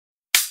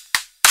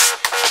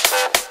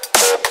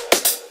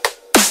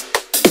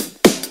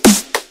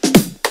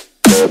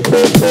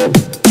Sounds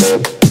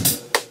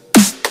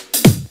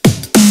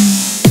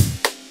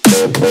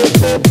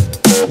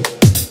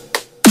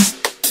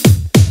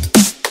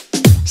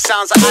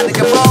like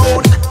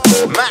Addergebroed,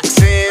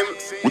 Maksim.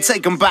 We'll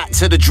take them back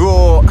to the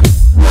drawer.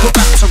 Put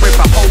back to rip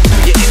a hole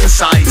through your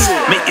insides.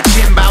 Make your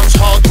chin bounce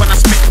hard when I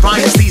spit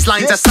rhymes. These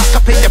lines are stuck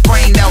up in your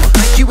brain, they'll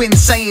make you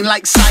insane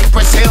like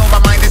Cypress Hill. My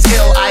mind is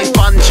ill, I've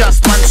one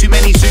too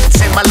many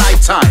suits in my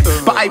lifetime.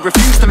 But I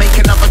refuse to make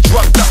another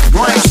drugged up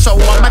rhyme. So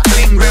I'ma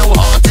cling real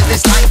hard to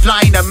this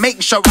lifeline and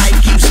make sure I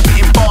keep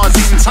spitting bars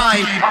in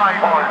time.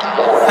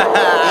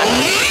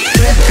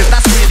 Cause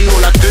that's really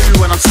all I do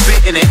when I'm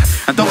spitting it.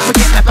 And don't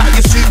forget about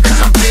your suit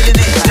cause I'm feeling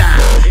it. Damn,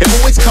 it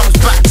always comes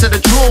back to the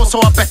draw,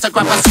 so I better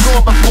grab a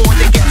score before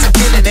they get to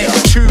killing it.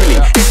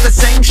 Truly, it's the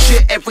same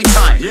shit every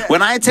time.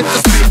 When I attempt to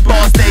spit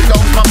bars, there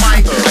goes my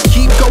mind. I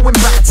keep going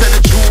back to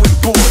the drawing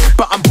board,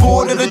 but I'm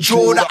bored of the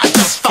draw that I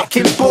just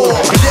fucking bought.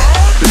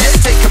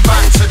 Let's take it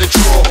back to the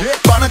draw.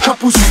 Run a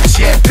couple suits,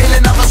 yeah, fill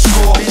another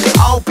score.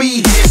 I'll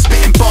be here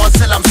spitting bars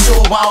till I'm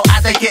sore, while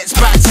Adder gets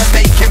back to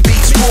making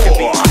beats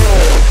raw.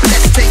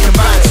 Let's take it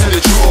back to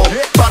the draw.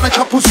 Run a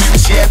couple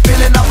suits, yeah,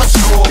 fill another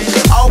score.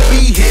 I'll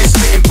be here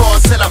spitting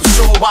bars till I'm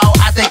sore, while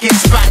Adder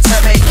gets back to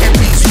making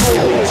beats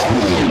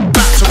raw.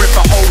 Back to rip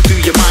a hole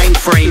through your mind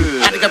frame.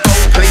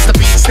 Addergebroed plays the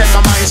beats, then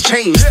my mind's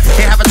changed.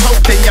 Here have a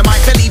toke, then you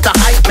might believe the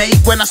hype, mate.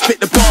 When I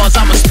spit the bars,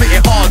 I'ma spit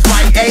it hard,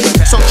 right, eh?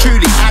 So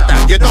truly, Adder,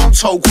 you don't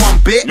talk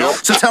one bit.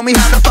 So tell me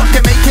how the fuck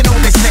you're making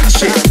all this next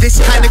shit. This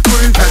kind of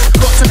groove has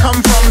got to come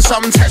from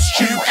some test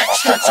tube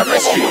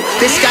extraterrestrial.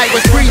 This guy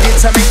was breeding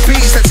to make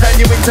beats that turn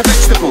you into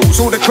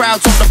vegetables. All the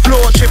crowds on the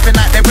floor tripping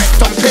like they're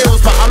wrecked on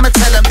pills. But I'ma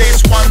tell them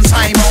this one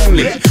time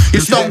only.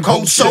 You're stone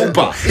cold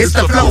sober. It's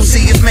the flow,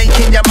 see, it's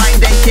making your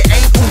mind ache. It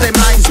ain't all them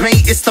lines,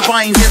 mate. It's the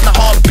rhymes in the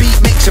heartbeat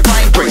makes you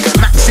vibrate.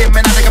 Maksim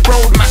and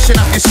Addergebroed mashing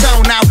up your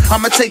cell now.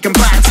 I'ma take them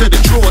back to the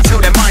drawer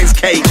till their minds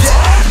caked.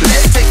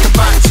 Let's take them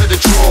back to the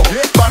drawer.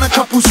 Run a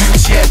couple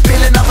suits, yeah,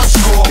 fill another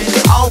score.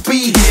 I'll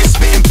be here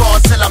spitting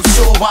bars till I'm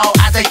sore, while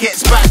Adder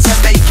gets back to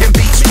making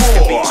beats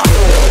raw.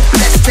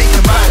 Let's take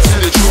them back to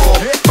the drawer.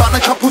 Run a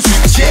couple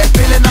suits, yeah,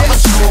 fill another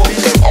score.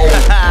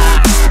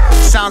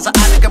 Sounds like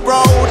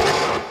Addergebroed,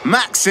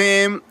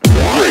 Maksim.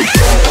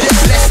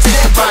 Let's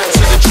take them back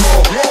to the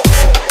drawer.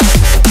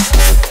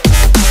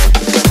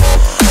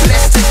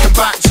 Let's take them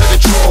back to the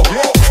drawer.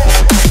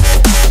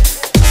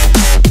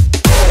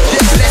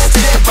 Let's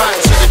take them back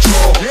to the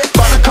drawer.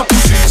 Run a couple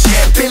suits,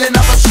 yeah, fill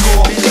another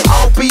score.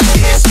 I'll be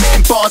here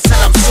spitting bars till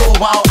I'm